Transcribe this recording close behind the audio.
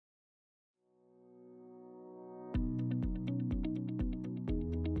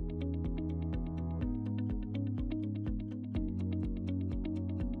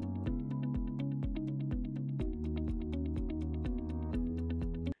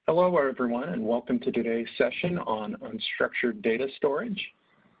Hello, everyone, and welcome to today's session on unstructured data storage.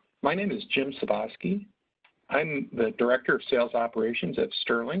 My name is Jim Sabosky. I'm the Director of Sales Operations at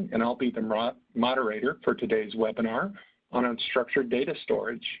Sterling, and I'll be the moderator for today's webinar on unstructured data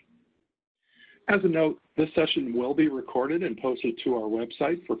storage. As a note, this session will be recorded and posted to our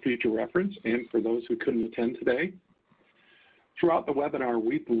website for future reference and for those who couldn't attend today. Throughout the webinar,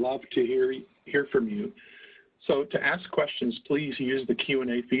 we'd love to hear from you. So to ask questions, please use the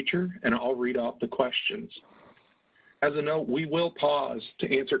Q&A feature and I'll read out the questions. As a note, we will pause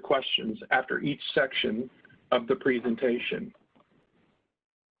to answer questions after each section of the presentation.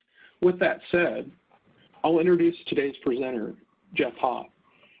 With that said, I'll introduce today's presenter, Jeff Hoff.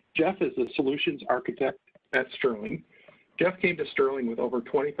 Jeff is a solutions architect at Sterling. Jeff came to Sterling with over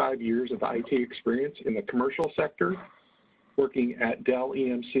 25 years of IT experience in the commercial sector, working at Dell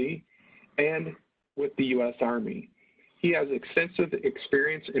EMC and with the U.S. Army. He has extensive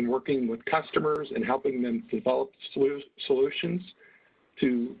experience in working with customers and helping them develop solutions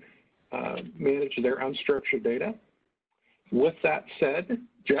to manage their unstructured data. With that said,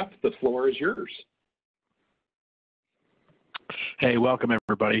 Jeff, the floor is yours. Hey, welcome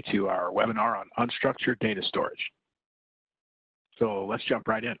everybody to our webinar on unstructured data storage. So let's jump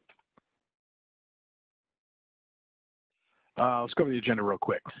right in. Let's go over the agenda real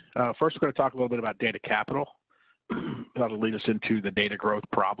quick. First, we're going to talk a little bit about data capital. That'll lead us into the data growth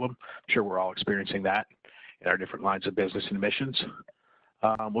problem. I'm sure we're all experiencing that in our different lines of business and missions.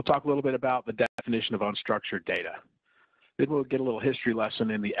 We'll talk a little bit about the definition of unstructured data. Then we'll get a little history lesson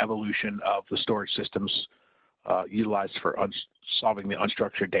in the evolution of the storage systems utilized for solving the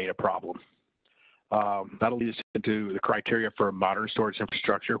unstructured data problem. That'll lead us into the criteria for a modern storage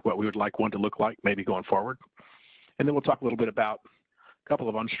infrastructure, what we would like one to look like maybe going forward. And then we'll talk a little bit about a couple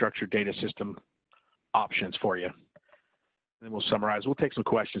of unstructured data system options for you. And then we'll summarize. We'll take some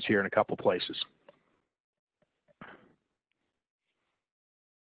questions here in a couple places.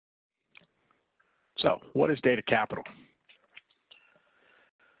 So what is data capital?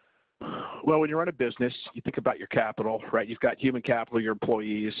 Well, when you run a business, you think about your capital, right? You've got human capital, your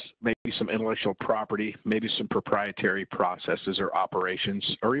employees, maybe some intellectual property, maybe some proprietary processes or operations,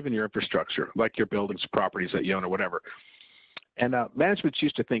 or even your infrastructure, like your buildings, properties that you own or whatever. And management's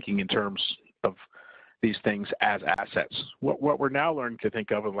used to thinking in terms of these things as assets. What we're now learning to think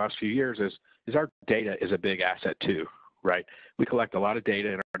of in the last few years is our data is a big asset too, right? We collect a lot of data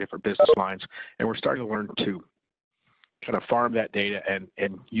in our different business lines, and we're starting to learn to kind of farm that data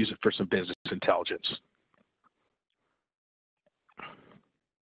and use it for some business intelligence.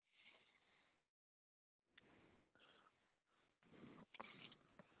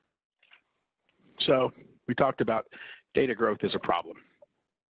 So we talked about data growth as a problem.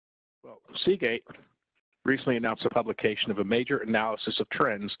 Well, Seagate recently announced a publication of a major analysis of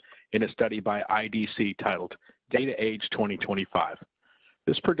trends in a study by IDC titled Data Age 2025.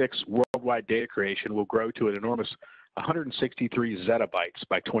 This predicts worldwide data creation will grow to an enormous 163 zettabytes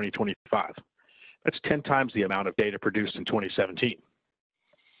by 2025. That's 10 times the amount of data produced in 2017.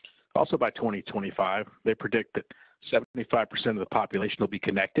 Also by 2025, they predict that 75% of the population will be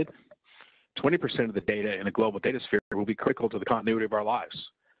connected. 20% of the data in a global data sphere will be critical to the continuity of our lives.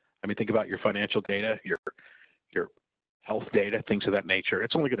 I mean, think about your financial data, your health data, things of that nature.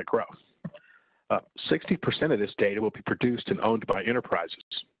 It's only going to grow. 60% of this data will be produced and owned by enterprises.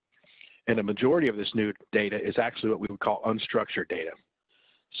 And a majority of this new data is actually what we would call unstructured data.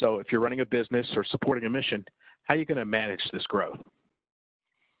 So if you're running a business or supporting a mission, how are you going to manage this growth?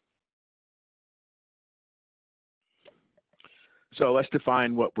 So let's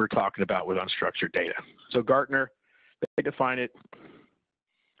define what we're talking about with unstructured data. So Gartner, they define it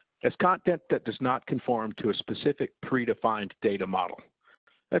as content that does not conform to a specific predefined data model.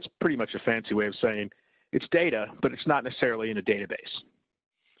 That's pretty much a fancy way of saying it's data, but it's not necessarily in a database.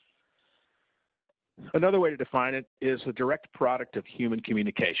 Another way to define it is a direct product of human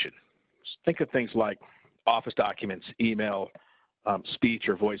communication. Think of things like office documents, email, speech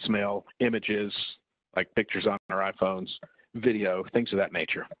or voicemail, images, like pictures on our iPhones, video, things of that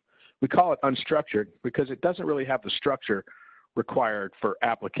nature. We call it unstructured because it doesn't really have the structure required for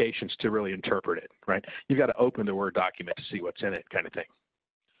applications to really interpret it, right? You've got to open the Word document to see what's in it, kind of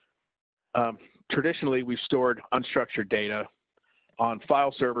thing. Traditionally, we've stored unstructured data on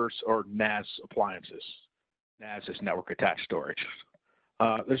file servers or NAS appliances. NAS is network attached storage.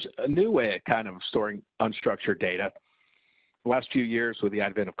 There's a new way of kind of storing unstructured data. The last few years with the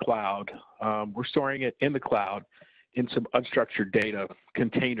advent of cloud, we're storing it in the cloud in some unstructured data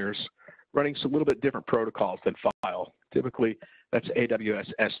containers running some little bit different protocols than file. Typically, that's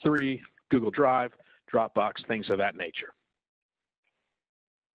AWS S3, Google Drive, Dropbox, things of that nature.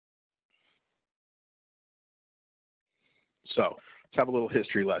 So let's have a little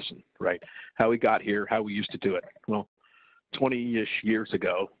history lesson, right? How we got here, how we used to do it. Well, 20-ish years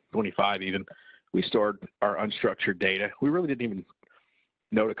ago, 25 even, we stored our unstructured data. We really didn't even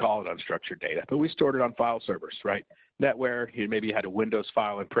know to call it unstructured data, but we stored it on file servers, right? NetWare, you maybe had a Windows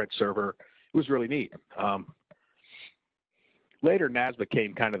file and print server. It was really neat. Later, NAS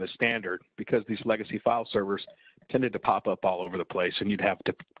became kind of the standard because these legacy file servers tended to pop up all over the place, and you'd have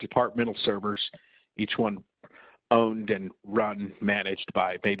departmental servers, each one owned and run, managed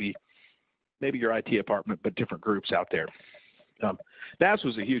by maybe your IT department, but different groups out there. NAS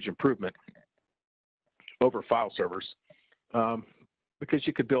was a huge improvement over file servers because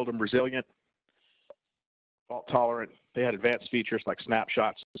you could build them resilient, fault tolerant. They had advanced features like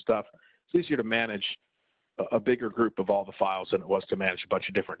snapshots and stuff. It's easier to manage a bigger group of all the files than it was to manage a bunch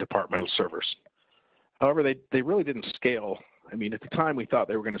of different departmental servers. However, they really didn't scale. I mean, at the time we thought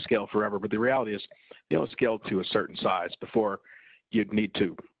they were going to scale forever, but the reality is they only scaled to a certain size before you'd need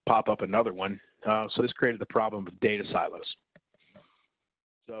to pop up another one. So this created the problem of data silos.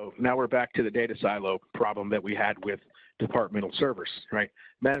 So now we're back to the data silo problem that we had with departmental servers, right?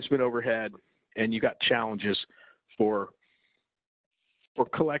 Management overhead, and you got challenges for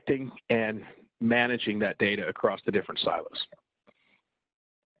collecting and managing that data across the different silos.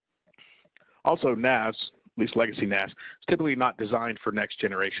 Also, NAS, at least legacy NAS, is typically not designed for next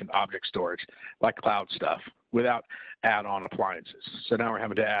generation object storage like cloud stuff without add-on appliances. So now we're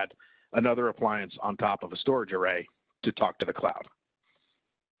having to add another appliance on top of a storage array to talk to the cloud.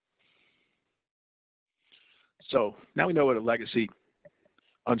 So now we know what a legacy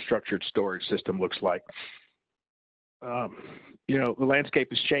unstructured storage system looks like. You know, the landscape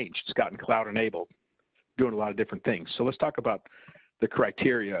has changed. It's gotten cloud enabled, doing a lot of different things. So let's talk about the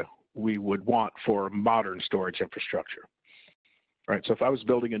criteria we would want for modern storage infrastructure. All right, so if I was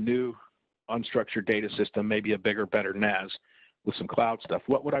building a new unstructured data system, maybe a bigger, better NAS with some cloud stuff,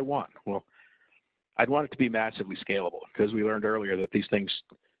 what would I want? Well, I'd want it to be massively scalable because we learned earlier that these things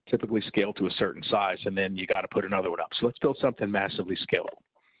typically scale to a certain size and then you got to put another one up. So let's build something massively scalable.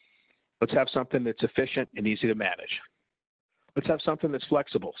 Let's have something that's efficient and easy to manage. Let's have something that's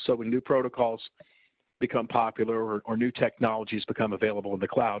flexible. So when new protocols become popular or new technologies become available in the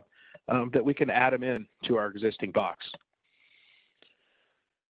cloud, that we can add them in to our existing box.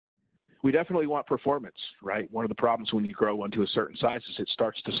 We definitely want performance, right? One of the problems when you grow one to a certain size is it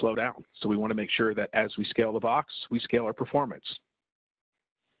starts to slow down. So we want to make sure that as we scale the box, we scale our performance.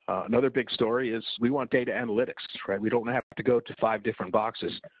 Another big story is we want data analytics, right? We don't have to go to 5 different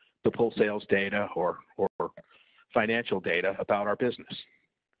boxes to pull sales data or financial data about our business.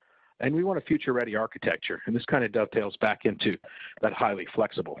 And we want a future-ready architecture, and this kind of dovetails back into that highly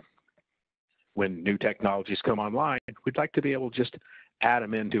flexible. When new technologies come online, we'd like to be able to just add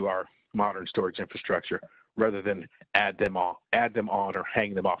them into our modern storage infrastructure rather than add them on or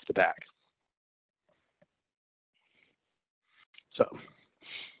hang them off the back. So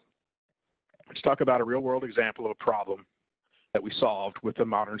let's talk about a real-world example of a problem that we solved with a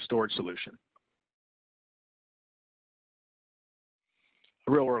modern storage solution.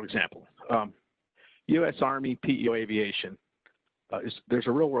 A real-world example. U.S. Army PEO Aviation. There's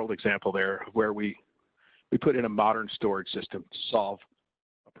a real-world example there where we put in a modern storage system to solve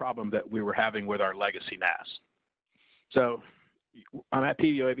a problem that we were having with our legacy NAS. So I'm at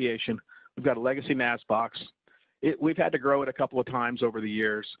PEO Aviation. We've got a legacy NAS box. We've had to grow it a couple of times over the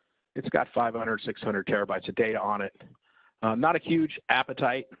years. It's got 500, 600 terabytes of data on it. Not a huge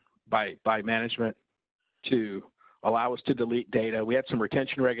appetite by management to allow us to delete data. We had some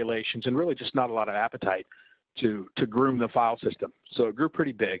retention regulations and really just not a lot of appetite to groom the file system. So it grew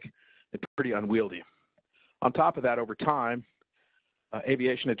pretty big and pretty unwieldy. On top of that, over time,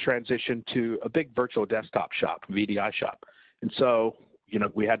 aviation had transitioned to a big virtual desktop shop, VDI shop. And so, you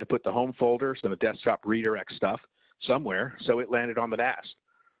know, we had to put the home folders and the desktop redirect stuff somewhere, so it landed on the NAS,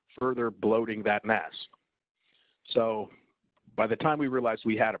 further bloating that NAS. So by the time we realized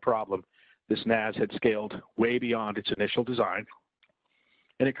we had a problem, this NAS had scaled way beyond its initial design,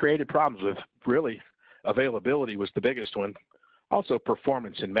 and it created problems with really availability was the biggest one, also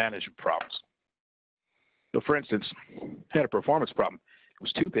performance and management problems. So for instance, had a performance problem. It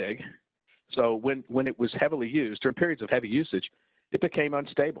was too big, so when it was heavily used, during periods of heavy usage, it became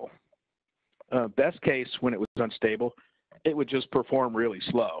unstable. Best case, when it was unstable, it would just perform really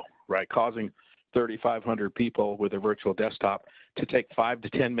slow, right, causing 3,500 people with a virtual desktop to take 5 to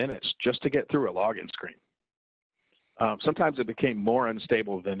 10 minutes just to get through a login screen. Sometimes it became more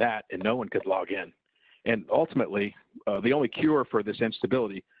unstable than that, and no one could log in. And ultimately, the only cure for this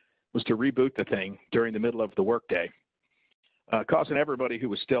instability was to reboot the thing during the middle of the workday, causing everybody who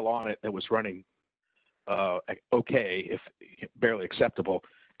was still on it that was running okay, if barely acceptable,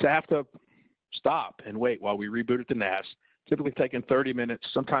 to have to stop and wait while we rebooted the NAS, typically taking 30 minutes,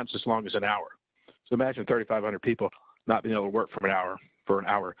 sometimes as long as an hour. So imagine 3,500 people not being able to work for an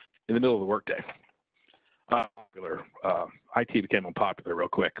hour in the middle of the workday. IT became unpopular real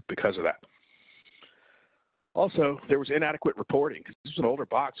quick because of that. Also, there was inadequate reporting. This was an older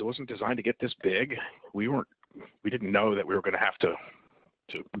box. It wasn't designed to get this big. We didn't know that we were going to have to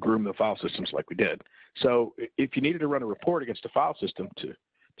groom the file systems like we did. So if you needed to run a report against a file system to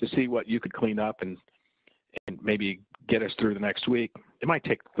see what you could clean up and maybe get us through the next week, it might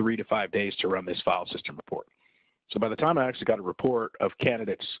take 3 to 5 days to run this file system report. So by the time I actually got a report of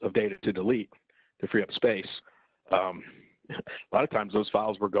candidates of data to delete to free up space, a lot of times those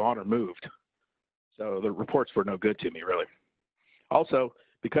files were gone or moved. So the reports were no good to me, really. Also,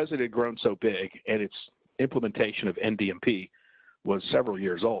 because it had grown so big and its implementation of NDMP was several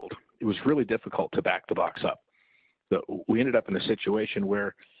years old, it was really difficult to back the box up. So we ended up in a situation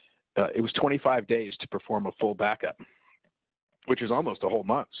where it was 25 days to perform a full backup, which is almost a whole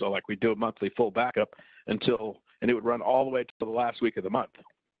month. So like we'd do a monthly full backup and it would run all the way to the last week of the month.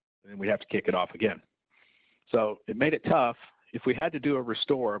 And then we'd have to kick it off again. So it made it tough. If we had to do a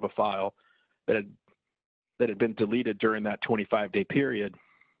restore of a file that had been deleted during that 25-day period,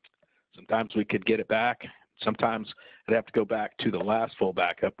 sometimes we could get it back. Sometimes I'd have to go back to the last full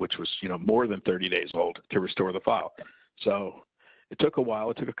backup, which was more than 30 days old, to restore the file. So it took a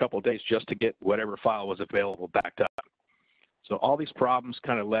while. It took a couple of days just to get whatever file was available backed up. So all these problems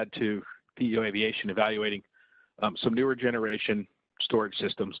kind of led to PEO Aviation evaluating some newer generation storage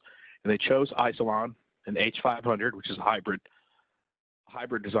systems, and they chose Isilon and H500, which is a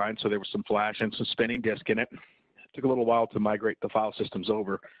hybrid design. So there was some flash and some spinning disk in it. It took a little while to migrate the file systems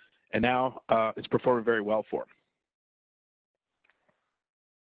over, and now it's performing very well for them.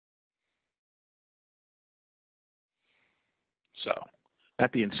 So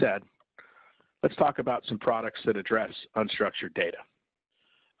that being said, let's talk about some products that address unstructured data.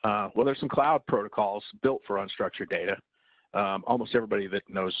 Well, there's some cloud protocols built for unstructured data. Almost everybody that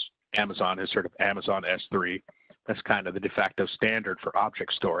knows Amazon has heard of Amazon S3. That's kind of the de facto standard for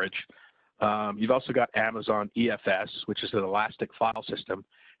object storage. You've also got Amazon EFS, which is an elastic file system.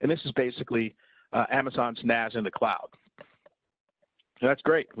 And this is basically Amazon's NAS in the cloud. And that's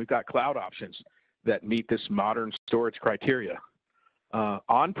great. We've got cloud options that meet this modern storage criteria.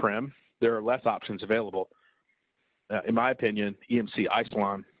 On-prem, there are less options available. In my opinion, EMC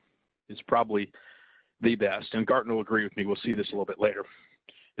Isilon is probably the best, and Gartner will agree with me. We'll see this a little bit later.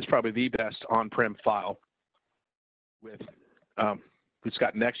 It's probably the best on-prem file with it's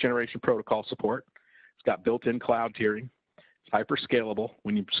got next generation protocol support. It's got built-in cloud tiering. It's hyper scalable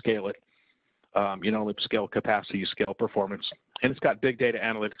when you scale it. You not only scale capacity, you scale performance, and it's got big data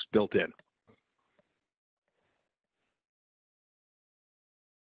analytics built in.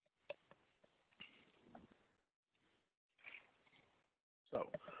 So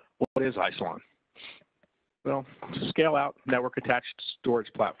what is Isilon? Well, it's a scale-out network-attached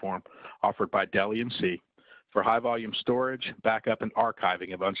storage platform offered by Dell EMC for high-volume storage, backup, and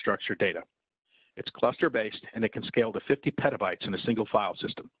archiving of unstructured data. It's cluster-based, and it can scale to 50 petabytes in a single file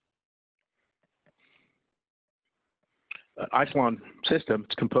system. An Isilon system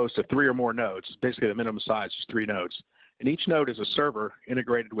is composed of 3 or more nodes. Basically, the minimum size is 3 nodes. And each node is a server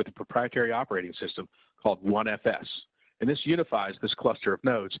integrated with a proprietary operating system called OneFS. And this unifies this cluster of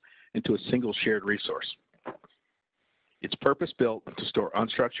nodes into a single shared resource. It's purpose-built to store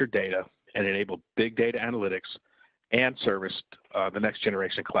unstructured data and enable big data analytics and service the next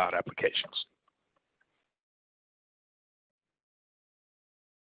generation cloud applications.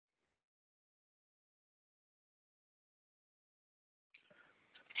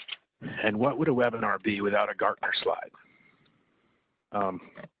 And what would a webinar be without a Gartner slide?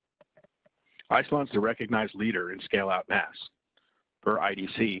 Isilon's the recognized leader in scale-out NAS. Per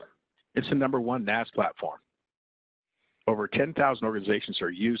IDC, it's the #1 NAS platform. Over 10,000 organizations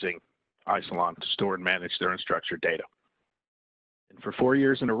are using Isilon to store and manage their unstructured data. And for 4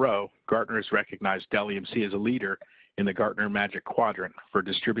 years in a row, Gartner has recognized Dell EMC as a leader in the Gartner Magic Quadrant for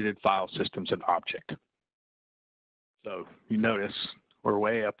distributed file systems and object. So you notice we're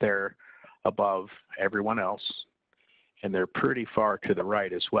way up there above everyone else, and they're pretty far to the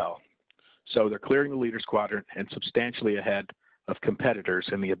right as well. So they're clearing the leaders quadrant and substantially ahead of competitors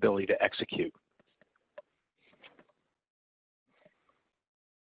in the ability to execute.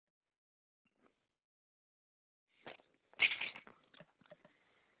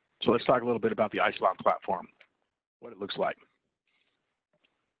 So let's talk a little bit about the Isilon platform, what it looks like.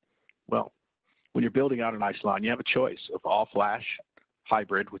 Well, when you're building out an Isilon, you have a choice of all flash,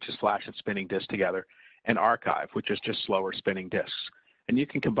 hybrid, which is flash and spinning disks together, and archive, which is just slower spinning disks. And you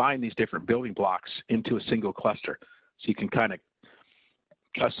can combine these different building blocks into a single cluster. So you can kind of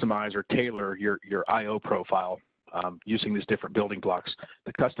customize or tailor your I/O profile using these different building blocks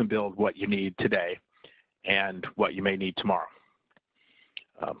to custom build what you need today and what you may need tomorrow.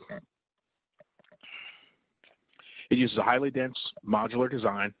 It uses a highly dense modular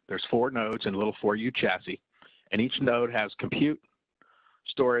design. There's 4 nodes and a little 4U chassis, and each node has compute,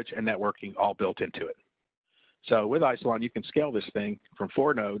 storage, and networking all built into it. So with Isilon, you can scale this thing from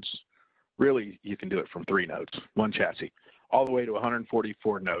 4 nodes. Really, you can do it from 3 nodes, 1 chassis, all the way to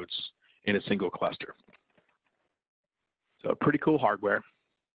 144 nodes in a single cluster. So pretty cool hardware.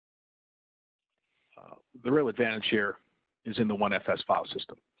 The real advantage here is in the 1FS file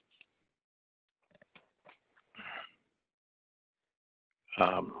system.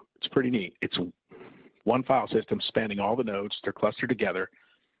 It's pretty neat. It's one file system spanning all the nodes. They're clustered together.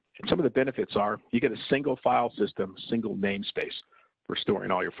 And some of the benefits are you get a single file system, single namespace for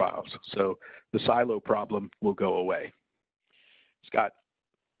storing all your files. So the silo problem will go away. It's got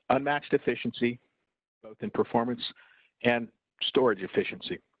unmatched efficiency, both in performance and storage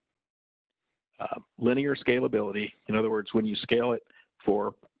efficiency. Linear scalability. In other words, when you scale it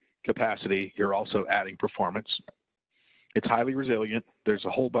for capacity, you're also adding performance. It's highly resilient. There's a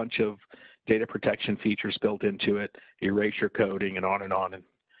whole bunch of data protection features built into it, erasure coding, and on and on. And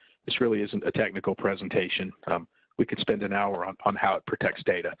this really isn't a technical presentation. We could spend an hour on how it protects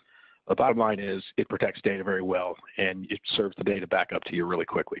data. The bottom line is it protects data very well, and it serves the data back up to you really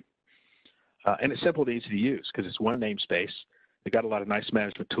quickly. And it's simple and easy to use because it's one namespace. They've got a lot of nice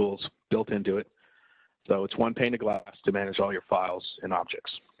management tools built into it. So it's one pane of glass to manage all your files and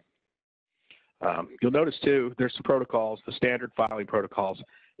objects. You'll notice too, there's some protocols, the standard filing protocols,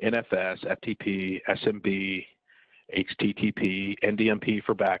 NFS, FTP, SMB, HTTP, NDMP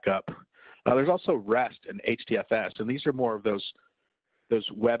for backup. There's also REST and HDFS, and these are more of those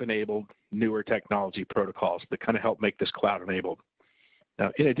web-enabled, newer technology protocols that kind of help make this cloud-enabled.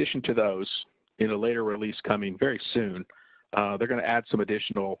 Now, in addition to those, in a later release coming very soon, they're going to add some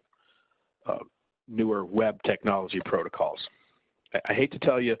additional newer web technology protocols. I hate to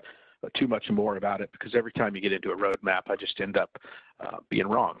tell you too much more about it because every time you get into a roadmap, I just end up being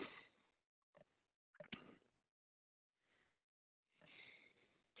wrong.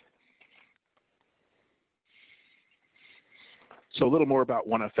 So a little more about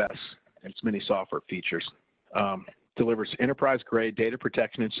 1FS and its many software features. Delivers enterprise-grade data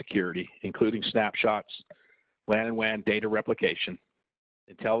protection and security, including snapshots, LAN and WAN data replication,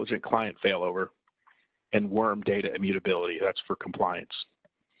 intelligent client failover, and worm data immutability. That's for compliance.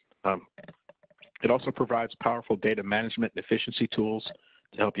 It also provides powerful data management and efficiency tools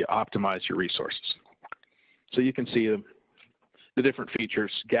to help you optimize your resources. So you can see the different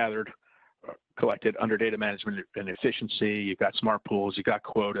features gathered, collected under data management and efficiency. You've got smart pools, you've got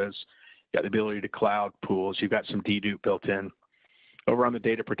quotas, you've got the ability to cloud pools, you've got some dedupe built in. Over on the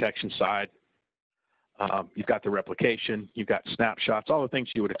data protection side, you've got the replication, you've got snapshots, all the things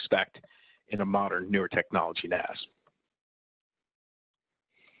you would expect in a modern, newer technology NAS.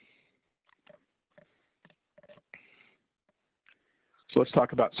 So let's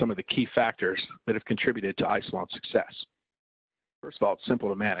talk about some of the key factors that have contributed to Isilon's success. First of all, it's simple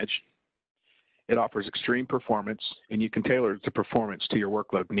to manage. It offers extreme performance, and you can tailor the performance to your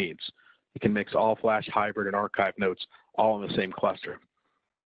workload needs. You can mix all flash, hybrid, and archive nodes all in the same cluster.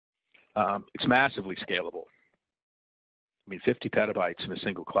 It's massively scalable. I mean, 50 petabytes in a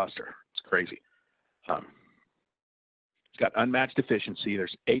single cluster. It's crazy. It's got unmatched efficiency.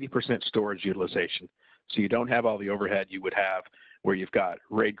 There's 80% storage utilization. So you don't have all the overhead you would have where you've got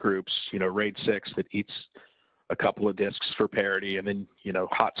RAID groups, RAID 6 that eats a couple of disks for parity and then,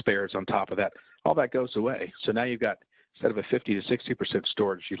 hot spares on top of that. All that goes away. So now you've got, instead of a 50 to 60%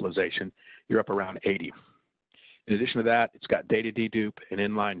 storage utilization, you're up around 80. In addition to that, it's got data dedupe and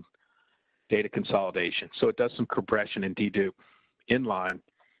inline data consolidation. So it does some compression and dedupe inline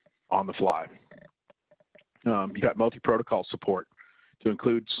on the fly. You got multi-protocol support to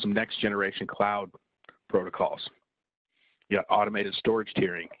include some next generation cloud protocols. You got automated storage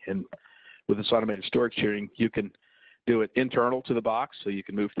tiering, and with this automated storage tiering, you can do it internal to the box, so you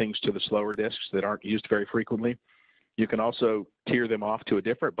can move things to the slower disks that aren't used very frequently. You can also tier them off to a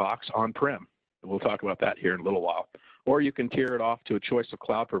different box on-prem. We'll talk about that here in a little while. Or you can tier it off to a choice of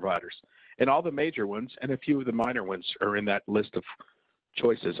cloud providers. And all the major ones and a few of the minor ones are in that list of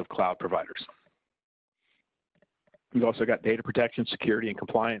choices of cloud providers. You've also got data protection, security, and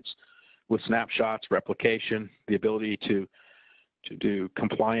compliance with snapshots, replication, the ability to do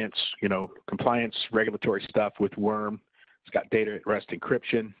compliance, compliance regulatory stuff with worm, It's got data at rest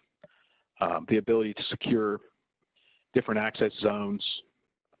encryption, the ability to secure different access zones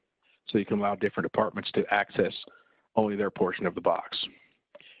so you can allow different departments to access only their portion of the box.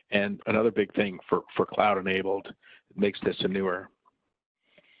 And another big thing for cloud-enabled makes this a newer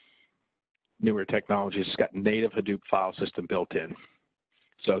technology. It's got native Hadoop file system built in.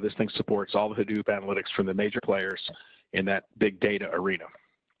 So this thing supports all the Hadoop analytics from the major players in that big data arena.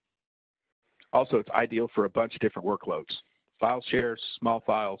 Also, it's ideal for a bunch of different workloads. File shares, small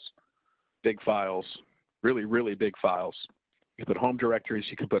files, big files, really, really big files. You can put home directories,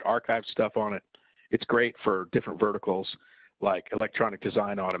 you can put archive stuff on it. It's great for different verticals like electronic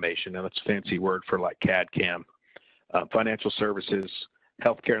design automation, and that's a fancy word for like CAD, CAM, financial services,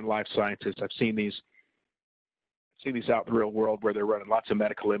 healthcare and life sciences. I've seen these out in the real world where they're running lots of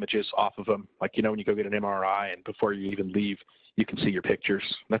medical images off of them. Like, you know, when you go get an MRI and before you even leave, you can see your pictures.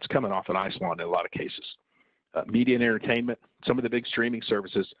 That's coming off an Isilon in a lot of cases. Media and entertainment, some of the big streaming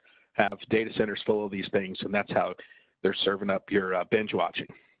services have data centers full of these things, and that's how they're serving up your binge watching.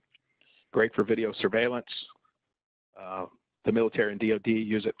 Great for video surveillance. The military and DoD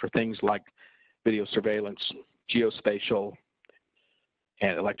use it for things like video surveillance, geospatial,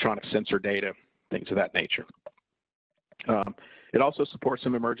 and electronic sensor data, things of that nature. It also supports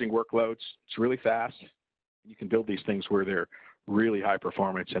some emerging workloads. It's really fast. You can build these things where they're really high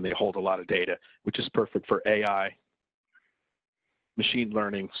performance and they hold a lot of data, which is perfect for AI, machine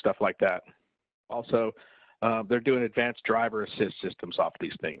learning, stuff like that. Also, they're doing advanced driver assist systems off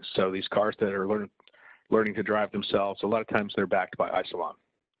these things. So these cars that are learning to drive themselves, a lot of times they're backed by Isilon.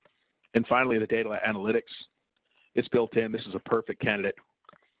 And finally, the data analytics is built in. This is a perfect candidate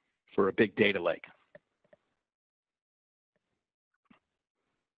for a big data lake.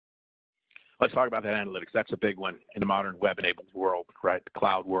 Let's talk about that analytics. That's a big one in the modern web-enabled world, right? The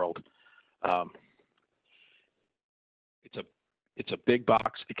cloud world. It's a big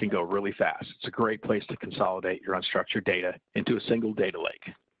box. It can go really fast. It's a great place to consolidate your unstructured data into a single data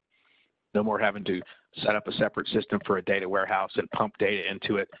lake. No more having to set up a separate system for a data warehouse and pump data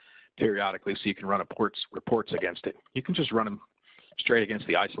into it periodically so you can run reports against it. You can just run them straight against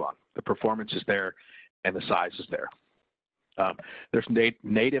the Isilon. The performance is there and the size is there. There's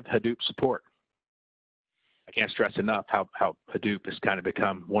native Hadoop support. I can't stress enough how Hadoop has kind of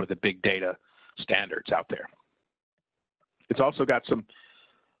become one of the big data standards out there. It's also got some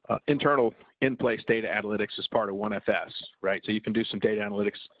internal in-place data analytics as part of OneFS, right? So you can do some data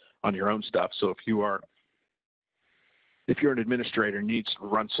analytics on your own stuff. So if you're an administrator and needs to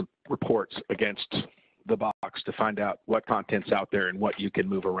run some reports against the box to find out what content's out there and what you can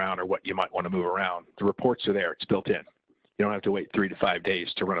move around or what you might want to move around, the reports are there. It's built in. You don't have to wait 3 to 5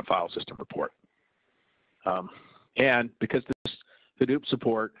 days to run a file system report. And because this Hadoop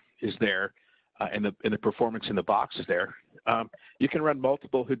support is there and the performance in the box is there, you can run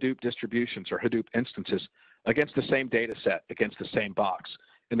multiple Hadoop distributions or Hadoop instances against the same data set, against the same box,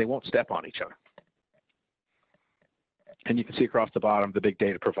 and they won't step on each other. And you can see across the bottom the big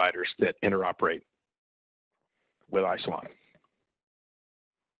data providers that interoperate with Isilon.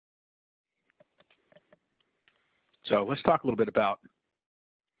 So let's talk a little bit about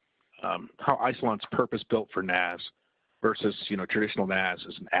how Isilon's purpose-built for NAS versus, traditional NAS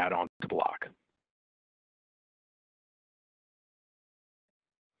as an add-on to Block.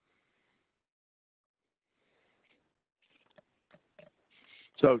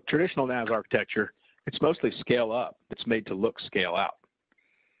 So traditional NAS architecture, it's mostly scale up. It's made to look scale out.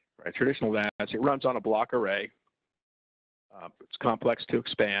 Right? Traditional NAS, it runs on a block array. It's complex to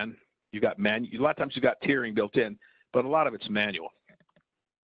expand. You've got a lot of times you've got tiering built in, but a lot of it's manual.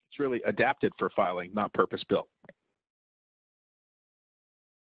 It's really adapted for filing, not purpose-built.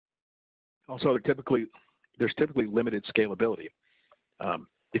 Also, there's typically limited scalability.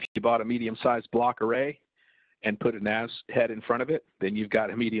 If you bought a medium-sized block array and put a NAS head in front of it, then you've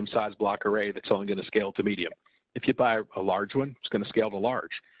got a medium-sized block array that's only going to scale to medium. If you buy a large one, it's going to scale to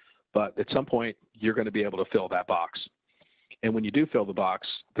large. But at some point, you're going to be able to fill that box. And when you do fill the box,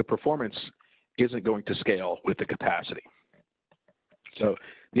 the performance isn't going to scale with the capacity. So at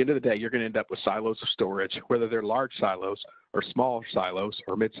the end of the day, you're going to end up with silos of storage, whether they're large silos or small silos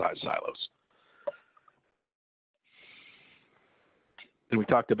or mid-sized silos. And we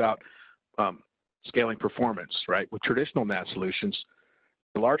talked about scaling performance, right? With traditional NAS solutions,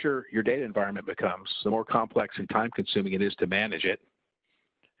 the larger your data environment becomes, the more complex and time-consuming it is to manage it.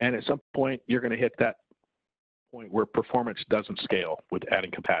 And at some point, you're going to hit that point where performance doesn't scale with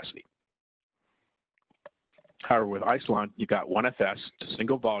adding capacity. However, with Isilon, you've got OneFS,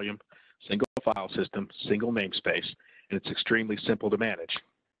 single volume, single file system, single namespace, and it's extremely simple to manage.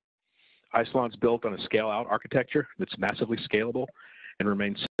 Isilon's built on a scale-out architecture that's massively scalable and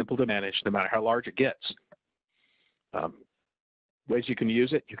remains simple to manage no matter how large it gets. Ways you can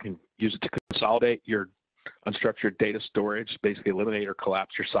use it to consolidate your unstructured data storage, basically eliminate or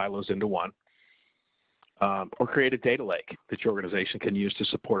collapse your silos into one, or create a data lake that your organization can use to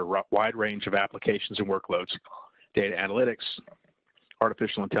support a wide range of applications and workloads, data analytics,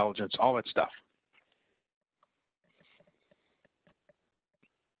 artificial intelligence, all that stuff.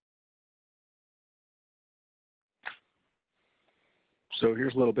 So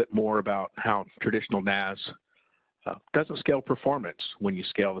here's a little bit more about how traditional NAS doesn't scale performance when you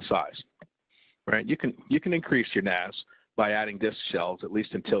scale the size. Right? You can increase your NAS by adding disk shelves, at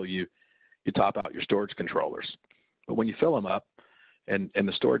least until you top out your storage controllers. But when you fill them up and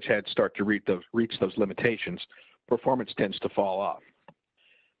the storage heads start to reach those limitations, performance tends to fall off.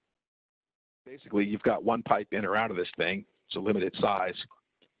 Basically, you've got one pipe in or out of this thing. It's a limited size.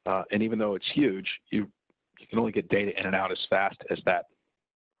 And even though it's huge, you can only get data in and out as fast as that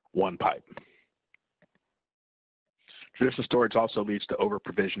one pipe. Traditional storage also leads to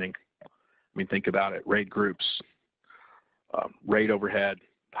over-provisioning. I mean, think about it, RAID groups, RAID overhead,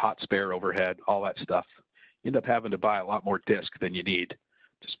 hot spare overhead, all that stuff. You end up having to buy a lot more disk than you need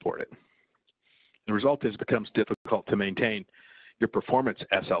to support it. The result is it becomes difficult to maintain your performance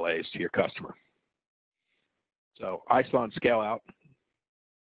SLAs to your customer. So Isilon scale out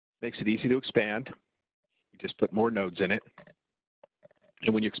makes it easy to expand. You just put more nodes in it.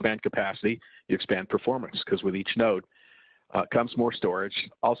 And when you expand capacity, you expand performance, because with each node comes more storage.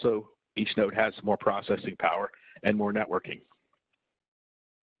 Also, each node has more processing power and more networking.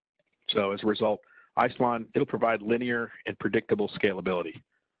 So as a result, Isilon, it'll provide linear and predictable scalability.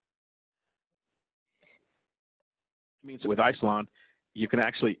 It means that with Isilon, you can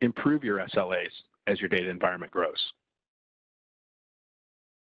actually improve your SLAs as your data environment grows.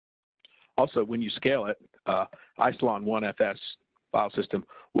 Also, when you scale it, Isilon 1FS file system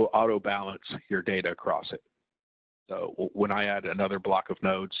will auto-balance your data across it. So when I add another block of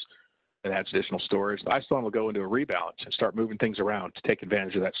nodes that adds additional storage, Isilon will go into a rebalance and start moving things around to take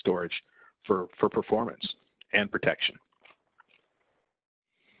advantage of that storage for performance and protection.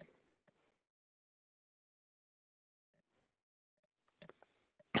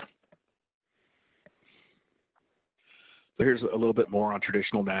 So here's a little bit more on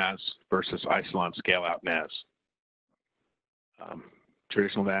traditional NAS versus Isilon scale-out NAS.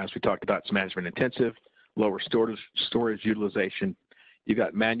 Traditional NAS, we talked about, it's management intensive, lower storage utilization. You've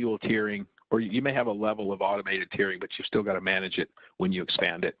got manual tiering, or you may have a level of automated tiering, but you've still got to manage it when you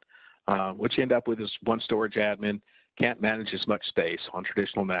expand it. What you end up with is one storage admin can't manage as much space on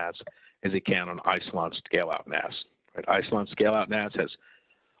traditional NAS as he can on Isilon scale-out NAS. Right? Isilon scale-out NAS has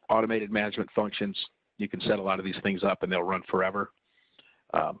automated management functions. You can set a lot of these things up and they'll run forever.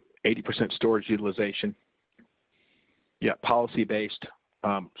 80% storage utilization. Yeah, policy-based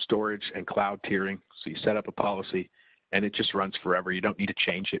storage and cloud tiering. So you set up a policy and it just runs forever. You don't need to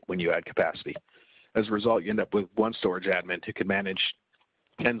change it when you add capacity. As a result, you end up with one storage admin who can manage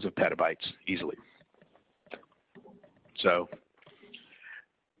tens of petabytes easily. So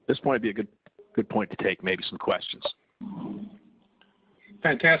this might be a good point to take maybe some questions.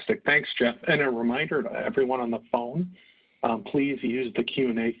 Fantastic. Thanks, Jeff. And a reminder to everyone on the phone, please use the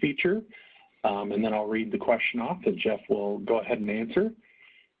Q&A feature, and then I'll read the question off that Jeff will go ahead and answer.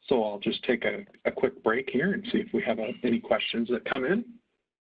 So I'll just take a quick break here and see if we have any questions that come in.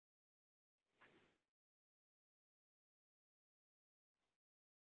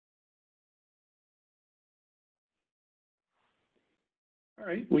 All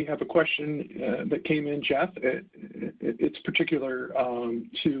right, we have a question that came in, Jeff. It's particular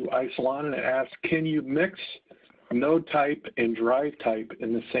to Isilon, and it asks, can you mix node type and drive type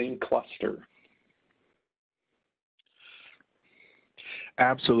in the same cluster?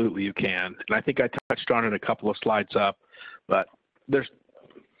 Absolutely, you can. And I think I touched on it a couple of slides up, but there's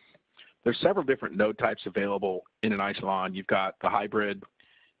several different node types available in an Isilon. You've got the hybrid,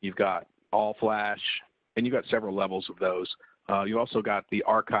 you've got all flash, and you've got several levels of those. You also got the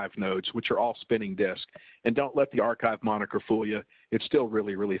archive nodes, which are all spinning disk. And don't let the archive moniker fool you. It's still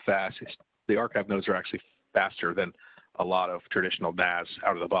really, really fast. The archive nodes are actually faster than a lot of traditional NAS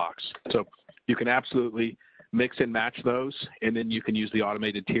out of the box. So you can absolutely mix and match those, and then you can use the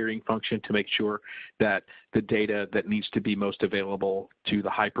automated tiering function to make sure that the data that needs to be most available to the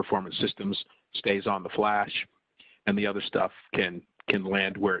high-performance systems stays on the flash, and the other stuff can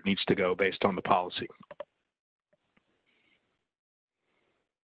land where it needs to go based on the policy.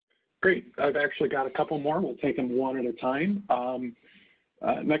 Great. I've actually got a couple more. We'll take them one at a time.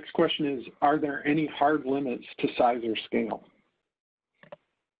 Next question is, are there any hard limits to size or scale?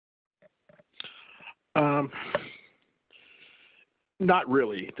 Not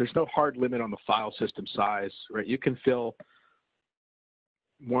really. There's no hard limit on the file system size, right? You can fill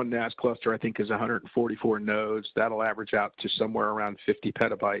one NAS cluster, I think, is 144 nodes. That'll average out to somewhere around 50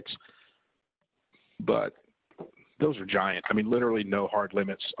 petabytes. But those are giant. I mean, literally no hard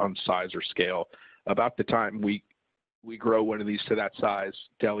limits on size or scale. About the time we grow one of these to that size,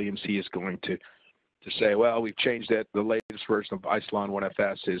 Dell EMC is going to say, well, we've changed it. The latest version of Isilon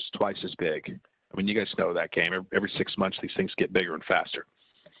 1FS is twice as big. I mean, you guys know that game. Every 6 months, these things get bigger and faster.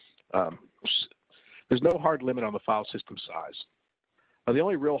 There's no hard limit on the file system size. The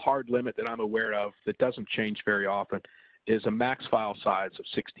only real hard limit that I'm aware of that doesn't change very often is a max file size of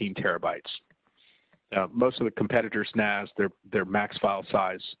 16 terabytes. Most of the competitors' NAS, their max file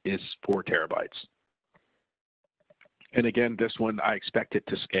size is 4 terabytes. And again, this one, I expect it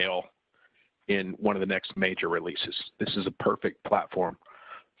to scale in one of the next major releases. This is a perfect platform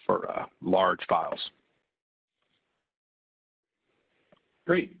for large files.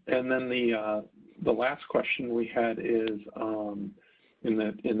 Great. And then the last question we had is in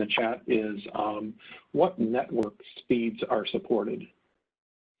the chat is what network speeds are supported?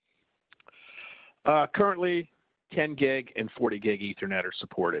 Currently, 10 gig and 40 gig Ethernet are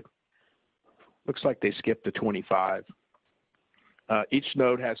supported. Looks like they skipped to 25. Each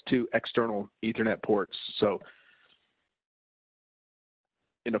node has 2 external Ethernet ports. So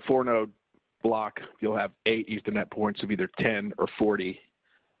in a 4-node block, you'll have 8 Ethernet ports of either 10 or 40.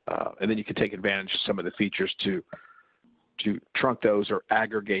 And then you can take advantage of some of the features to trunk those or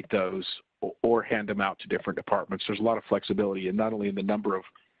aggregate those or hand them out to different departments. There's a lot of flexibility, and not only in the number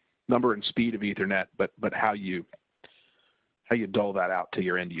and speed of Ethernet, but how you dole that out to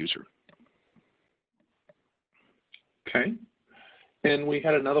your end user. Okay. And we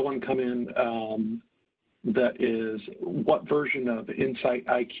had another one come in that is, what version of Insight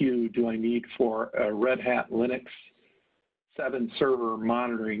IQ do I need for a Red Hat Linux 7 server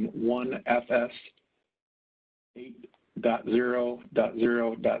monitoring 1FS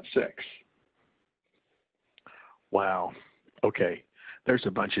 8.0.0.6? Wow. Okay. There's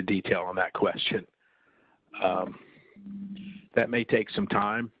a bunch of detail on that question. That may take some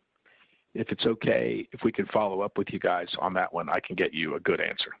time. If it's okay, if we could follow up with you guys on that one, I can get you a good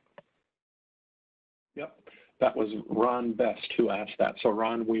answer. Yep. That was Ron Best who asked that. So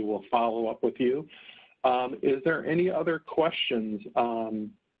Ron, we will follow up with you. Is there any other questions?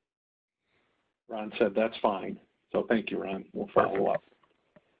 Ron said that's fine. So thank you, Ron. We'll follow up.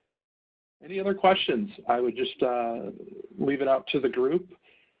 Any other questions? I would just leave it out to the group.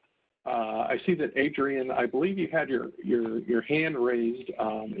 I see that Adrian, I believe you had your hand raised.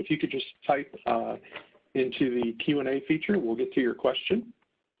 If you could just type into the Q&A feature, we'll get to your question.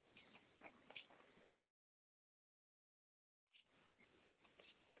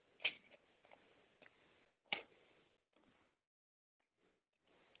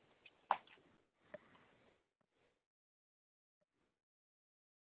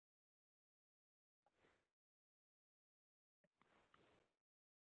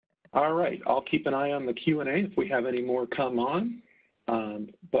 All right, I'll keep an eye on the Q&A if we have any more come on,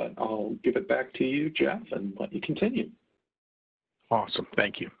 but I'll give it back to you, Jeff, and let you continue. Awesome,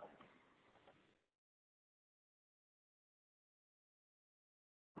 thank you.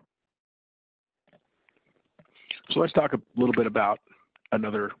 So let's talk a little bit about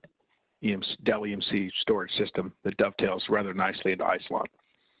another Dell EMC storage system that dovetails rather nicely into Isilon.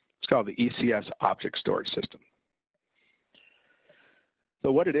 It's called the ECS Object Storage System.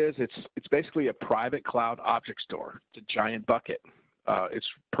 So what it is, it's basically a private cloud object store. It's a giant bucket. It's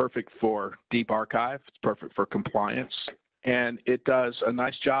perfect for deep archive. It's perfect for compliance. And it does a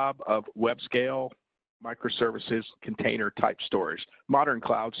nice job of web scale, microservices, container type storage, modern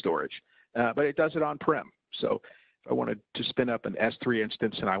cloud storage. But it does it on-prem. So if I wanted to spin up an S3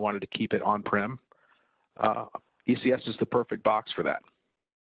 instance and I wanted to keep it on-prem, ECS is the perfect box for that.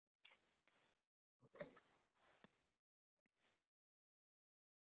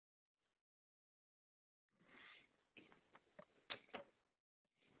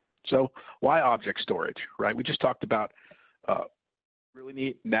 So why object storage, right? We just talked about really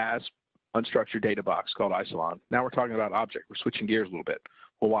neat NAS unstructured data box called Isilon. Now we're talking about object. We're switching gears a little bit.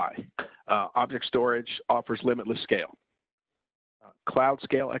 Well, why? Object storage offers limitless scale, cloud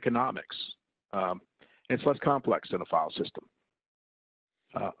scale economics. And it's less complex than a file system.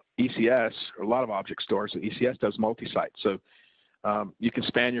 ECS, or a lot of object stores, ECS does multi-site. So you can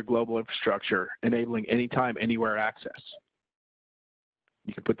span your global infrastructure, enabling anytime, anywhere access.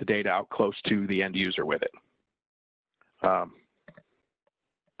 You can put the data out close to the end user with it.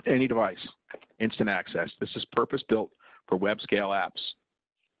 Any device, instant access. This is purpose-built for web scale apps.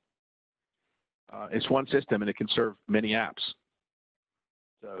 It's one system and it can serve many apps.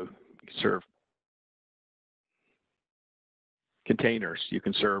 So you can serve containers, you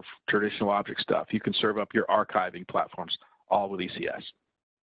can serve traditional object stuff, you can serve up your archiving platforms, all with ECS.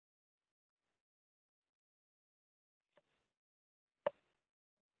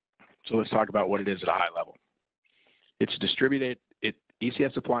 So let's talk about what it is at a high level. It's distributed.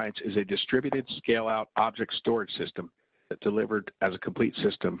 ECS Appliance is a distributed scale-out object storage system that delivered as a complete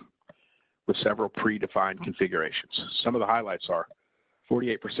system with several predefined configurations. Some of the highlights are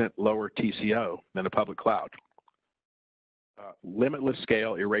 48% lower TCO than a public cloud, limitless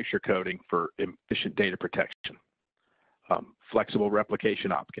scale erasure coding for efficient data protection, flexible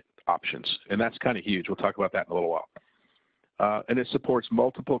replication options, and that's kind of huge. We'll talk about that in a little while. And it supports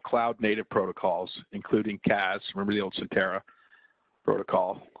multiple cloud-native protocols, including CAS, remember the old Centera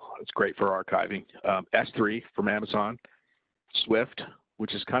protocol. It's great for archiving. S3 from Amazon, Swift,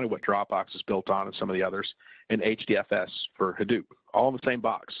 which is kind of what Dropbox is built on and some of the others, and HDFS for Hadoop, all in the same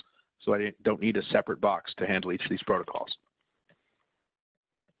box. So I don't need a separate box to handle each of these protocols.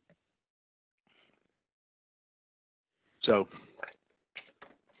 So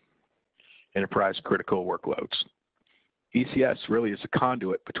enterprise critical workloads. ECS really is a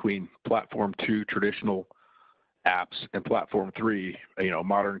conduit between Platform 2 traditional apps and Platform 3,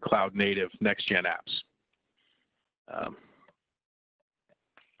 modern cloud native next gen apps.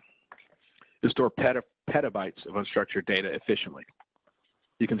 To store petabytes of unstructured data efficiently.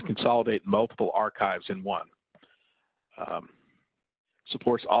 You can consolidate multiple archives in one.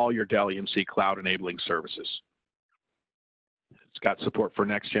 Supports all your Dell EMC cloud enabling services. It's got support for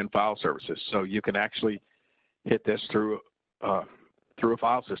next gen file services, so you can actually hit this through a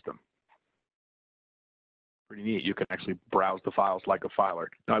file system. Pretty neat. You can actually browse the files like a filer.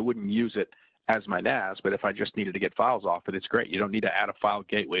 Now, I wouldn't use it as my NAS, but if I just needed to get files off it, it's great. You don't need to add a file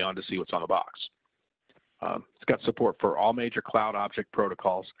gateway on to see what's on the box. It's got support for all major cloud object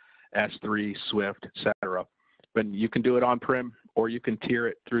protocols, S3, Swift, etc. But you can do it on-prem, or you can tier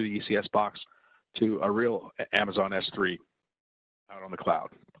it through the ECS box to a real Amazon S3 out on the cloud.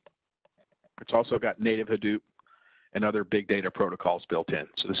 It's also got native Hadoop and other big data protocols built in.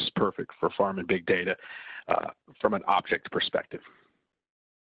 So this is perfect for farming big data from an object perspective.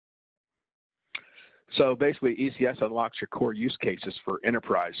 So basically, ECS unlocks your core use cases for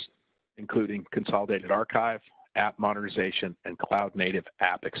enterprise, including consolidated archive, app modernization, and cloud-native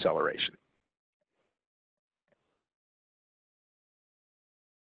app acceleration.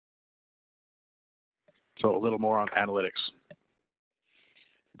 So a little more on analytics.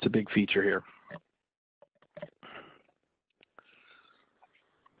 It's a big feature here.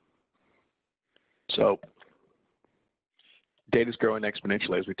 So data is growing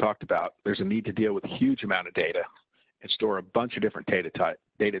exponentially, as we talked about. There's a need to deal with a huge amount of data and store a bunch of different data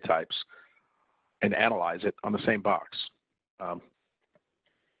types and analyze it on the same box.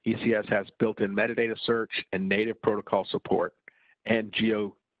 ECS has built-in metadata search and native protocol support and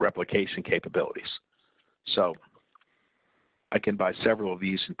geo-replication capabilities. So I can buy several of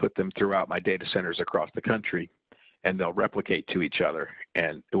these and put them throughout my data centers across the country, and they'll replicate to each other,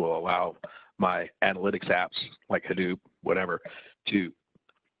 and it will allow my analytics apps like Hadoop, whatever, to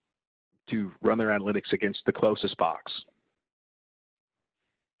run their analytics against the closest box.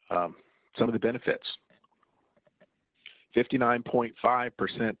 Some of the benefits: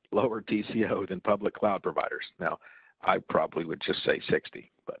 59.5% lower TCO than public cloud providers. Now, I probably would just say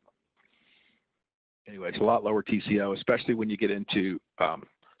 60, but anyway, it's a lot lower TCO, especially when you get into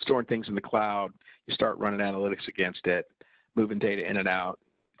storing things in the cloud. You start running analytics against it, moving data in and out.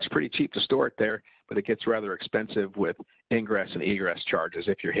 It's pretty cheap to store it there, but it gets rather expensive with ingress and egress charges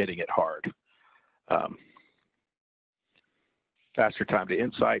if you're hitting it hard. Faster time to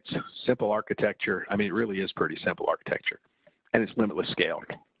insights, simple architecture. I mean, it really is pretty simple architecture. And it's limitless scale.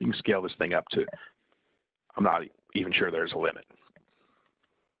 You can scale this thing up to, I'm not even sure there's a limit.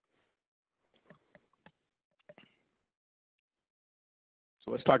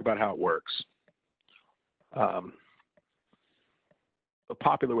 So let's talk about how it works. A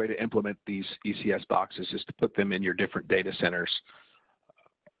popular way to implement these ECS boxes is to put them in your different data centers,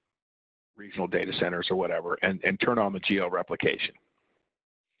 regional data centers or whatever, and turn on the geo-replication.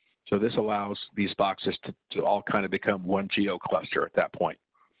 So this allows these boxes to all kind of become one geo cluster at that point.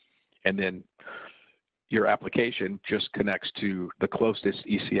 And then your application just connects to the closest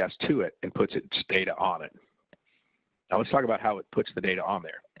ECS to it and puts its data on it. Now let's talk about how it puts the data on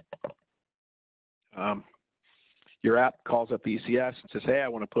there. Your app calls up ECS and says, hey, I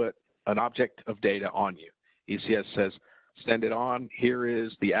want to put an object of data on you. ECS says, send it on. Here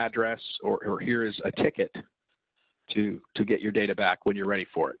is the address, or here is a ticket to get your data back when you're ready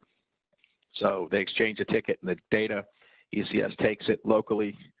for it. So they exchange a ticket, and the data ECS takes it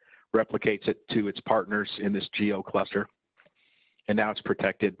locally, replicates it to its partners in this geo cluster, and now it's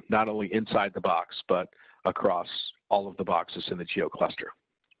protected not only inside the box, but across all of the boxes in the geo cluster.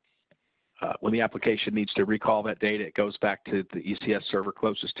 When the application needs to recall that data, it goes back to the ECS server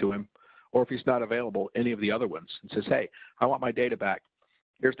closest to him, or if he's not available, any of the other ones, and says, hey, I want my data back.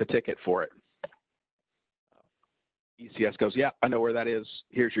 Here's the ticket for it. ECS goes, yeah, I know where that is.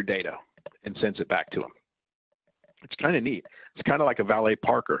 Here's your data, and sends it back to him. It's kind of neat. It's kind of like a valet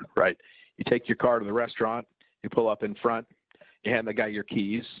parker, right? You take your car to the restaurant, you pull up in front, you hand the guy your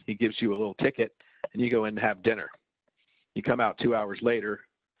keys, he gives you a little ticket, and you go in and have dinner. You come out 2 hours later,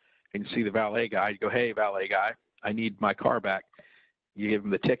 and you see the valet guy. You go, hey, valet guy, I need my car back. You give him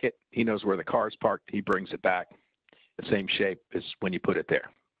the ticket. He knows where the car is parked. He brings it back the same shape as when you put it there.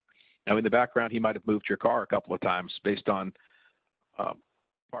 Now, in the background, he might have moved your car a couple of times based on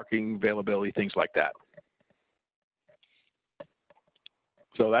parking availability, things like that.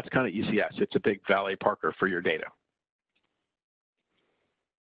 So that's kind of ECS. It's a big valet parker for your data.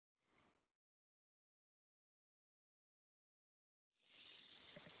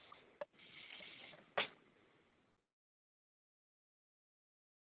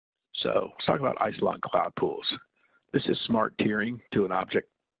 So let's talk about Isilon Cloud Pools. This is smart tiering to an object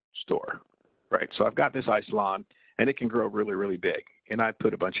store, right? So I've got this Isilon, and it can grow really, really big. And I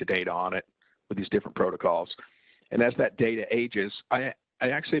put a bunch of data on it with these different protocols. And as that data ages, I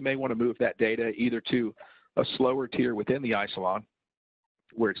actually may want to move that data either to a slower tier within the Isilon,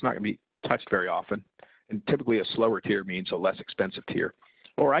 where it's not going to be touched very often. And typically a slower tier means a less expensive tier.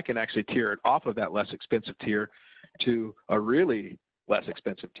 Or I can actually tier it off of that less expensive tier to a really less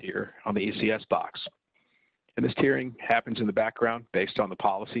expensive tier on the ECS box. And this tiering happens in the background based on the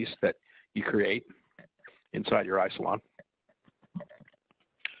policies that you create inside your Isilon.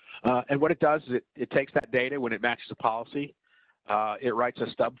 And what it does is it takes that data when it matches a policy. It writes a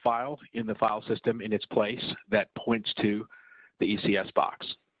stub file in the file system in its place that points to the ECS box.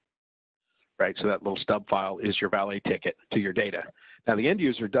 Right, so that little stub file is your valet ticket to your data. Now the end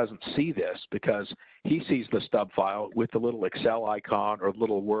user doesn't see this because he sees the stub file with the little Excel icon or the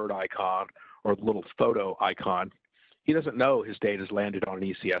little Word icon or the little photo icon. He doesn't know his data's landed on an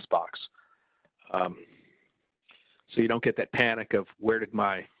ECS box. So you don't get that panic of where did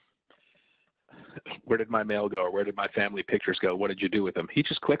my mail go, or where did my family pictures go? What did you do with them? He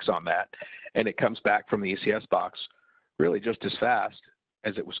just clicks on that, and it comes back from the ECS box really just as fast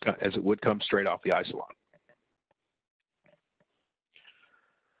as it would come straight off the Isilon.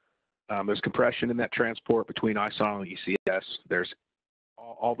 There's compression in that transport between Isilon and ECS. There's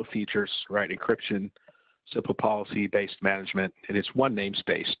all the features, right? Encryption, simple policy-based management, and it's one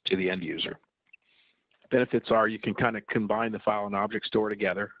namespace to the end user. Benefits are you can kind of combine the file and object store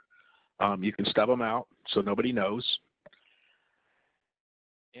together. You can stub them out so nobody knows.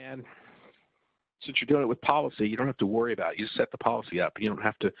 And since you're doing it with policy, you don't have to worry about it. You just set the policy up. You don't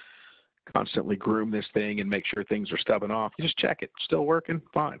have to constantly groom this thing and make sure things are stubbing off. You just check it. Still working?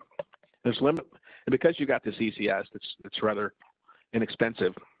 Fine. There's limit. And because you got this ECS, it's rather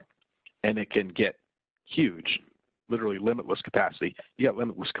inexpensive, and it can get huge, literally limitless capacity. You got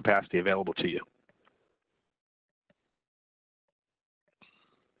limitless capacity available to you.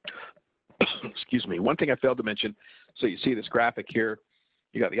 Excuse me. One thing I failed to mention, so you see this graphic here.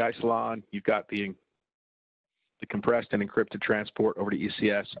 You got the Isilon, you've got the compressed and encrypted transport over to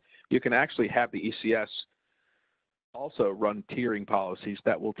ECS. You can actually have the ECS also run tiering policies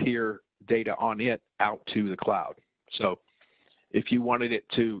that will tier data on it out to the cloud. So if you wanted it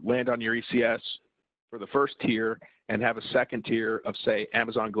to land on your ECS for the first tier and have a second tier of, say,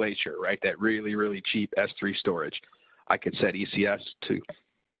 Amazon Glacier, right, that really, really cheap S3 storage, I could set ECS to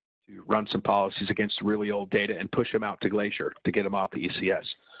run some policies against really old data and push them out to Glacier to get them off the ECS,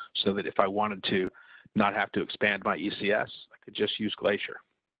 so that if I wanted to not have to expand my ECS, I could just use Glacier.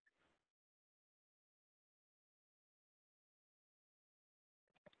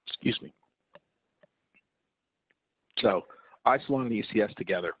 Excuse me. So Isilon and ECS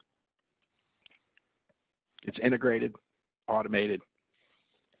together. It's integrated, automated.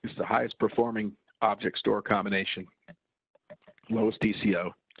 It's the highest performing object store combination, lowest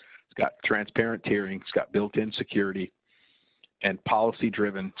DCO. It's got transparent tiering, it's got built-in security, and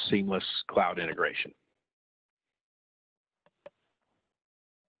policy-driven seamless cloud integration.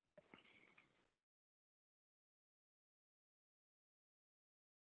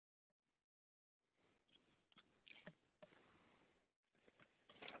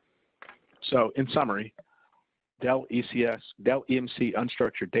 So in summary, Dell EMC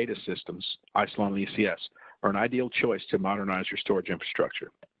Unstructured Data Systems, Isilon and ECS, are an ideal choice to modernize your storage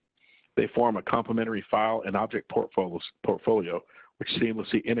infrastructure. They form a complementary file and object portfolio which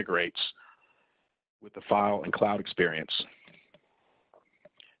seamlessly integrates with the file and cloud experience.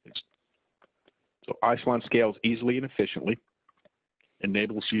 So Isilon scales easily and efficiently,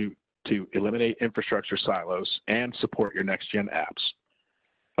 enables you to eliminate infrastructure silos and support your next-gen apps,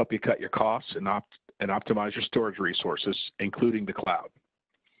 help you cut your costs and optimize your storage resources, including the cloud.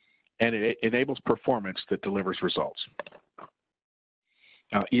 And it enables performance that delivers results.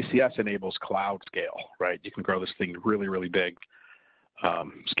 Now, ECS enables cloud scale, right? You can grow this thing really, really big,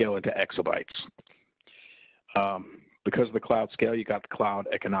 scale into exabytes. Because of the cloud scale, you got the cloud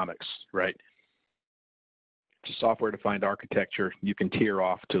economics, right? It's a software-defined architecture. You can tier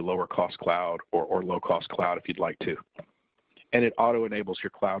off to lower-cost cloud or low-cost cloud if you'd like to. And it auto-enables your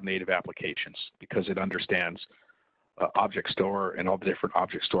cloud-native applications because it understands object store and all the different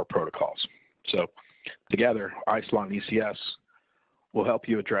object store protocols. So together, Isilon ECS will help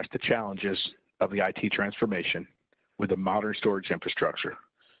you address the challenges of the IT transformation with a modern storage infrastructure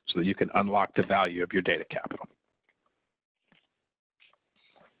so that you can unlock the value of your data capital.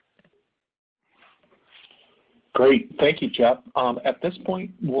 Great. Thank you, Jeff. At this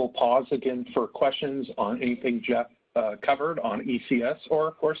point, we'll pause again for questions on anything Jeff covered on ECS or,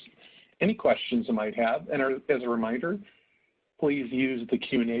 of course, any questions you might have. And as a reminder, please use the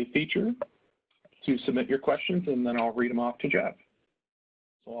Q&A feature to submit your questions, and then I'll read them off to Jeff.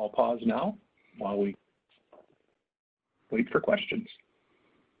 So I'll pause now while we wait for questions.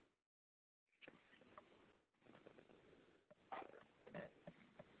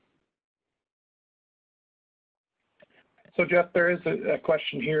 So Jeff, there is a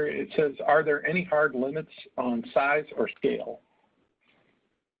question here. It says, are there any hard limits on size or scale?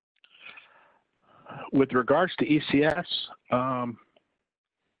 With regards to ECS,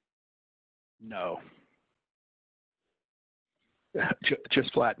 no.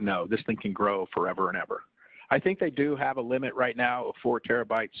 Just flat no. This thing can grow forever and ever. I think they do have a limit right now of 4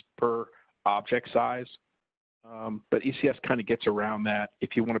 terabytes per object size, but ECS kind of gets around that.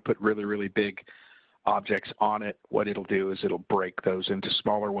 If you want to put really, really big objects on it, what it'll do is it'll break those into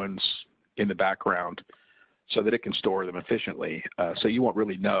smaller ones in the background so that it can store them efficiently. So you won't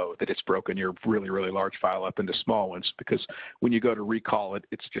really know that it's broken your really, really large file up into small ones, because when you go to recall it,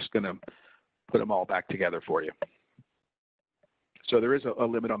 it's just going to put them all back together for you. So there is a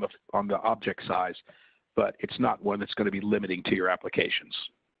limit on the object size, but it's not one that's going to be limiting to your applications.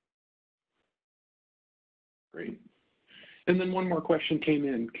 Great. And then one more question came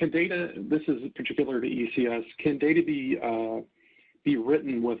in. Can data, this is particular to ECS, can data be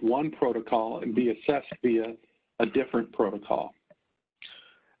written with one protocol and be assessed via a different protocol?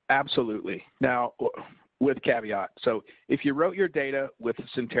 Absolutely. Now, with caveat. So if you wrote your data with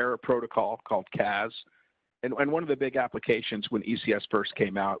a Centera protocol called CAS, and one of the big applications when ECS first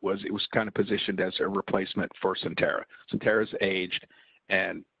came out was it was kind of positioned as a replacement for Centera. Centera's aged,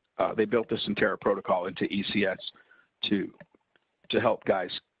 and they built the Centera protocol into ECS to help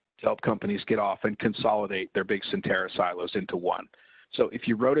companies get off and consolidate their big Centera silos into one. So if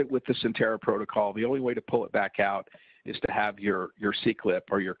you wrote it with the Centera protocol, the only way to pull it back out is to have your C-clip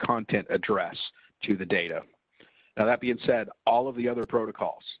or your content address to the data. Now, that being said, all of the other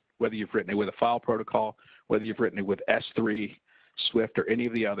protocols, whether you've written it with a file protocol, whether you've written it with S3, Swift, or any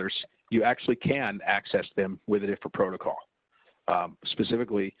of the others, you actually can access them with a different protocol.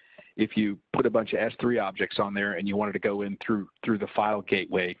 Specifically, if you put a bunch of S3 objects on there and you wanted to go in through the file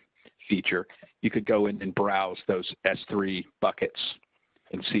gateway feature, you could go in and browse those S3 buckets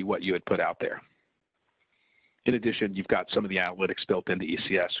and see what you had put out there. In addition, you've got some of the analytics built into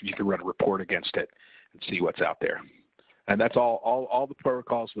ECS. You can run a report against it and see what's out there. And that's all the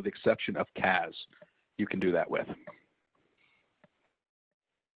protocols with the exception of CAS you can do that with.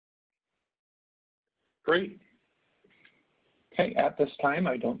 Great. Okay, at this time,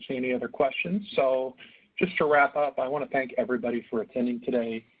 I don't see any other questions. So just to wrap up, I want to thank everybody for attending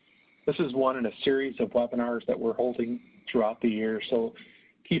today. This is one in a series of webinars that we're holding throughout the year. So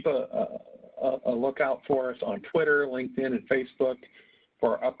keep a lookout for us on Twitter, LinkedIn, and Facebook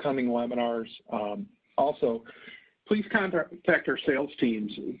for our upcoming webinars. Also, please contact our sales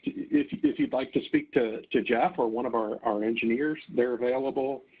teams. If you'd like to speak to Jeff or one of our engineers, they're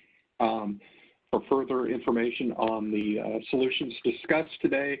available for further information on the solutions discussed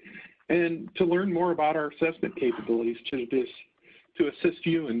today and to learn more about our assessment capabilities to assist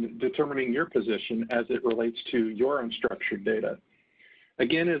you in determining your position as it relates to your unstructured data.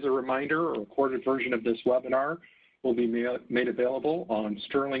 Again, as a reminder, a recorded version of this webinar will be made available on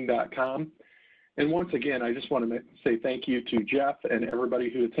sterling.com. And once again, I just want to say thank you to Jeff and everybody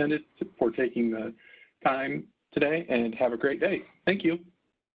who attended for taking the time today, and have a great day. Thank you.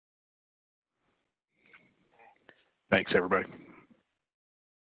 Thanks, everybody.